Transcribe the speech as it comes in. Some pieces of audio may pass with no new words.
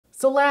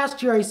So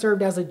last year I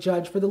served as a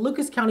judge for the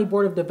Lucas County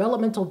Board of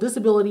Developmental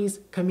Disabilities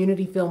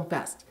Community Film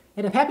Fest.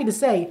 And I'm happy to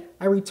say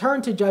I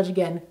returned to judge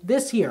again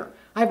this year.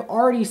 I've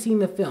already seen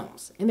the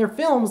films, and they're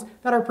films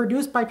that are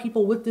produced by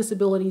people with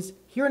disabilities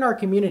here in our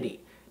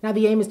community. Now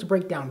the aim is to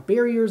break down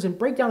barriers and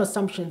break down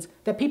assumptions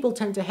that people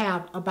tend to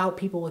have about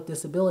people with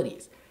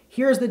disabilities.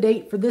 Here's the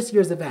date for this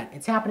year's event.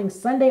 It's happening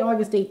Sunday,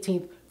 August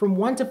 18th from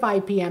 1 to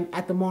 5 p.m.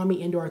 at the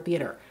Maumee Indoor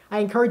Theater. I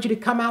encourage you to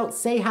come out,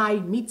 say hi,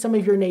 meet some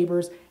of your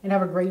neighbors, and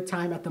have a great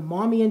time at the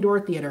Maumee Indoor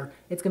Theater.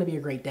 It's going to be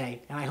a great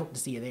day, and I hope to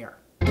see you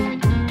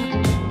there.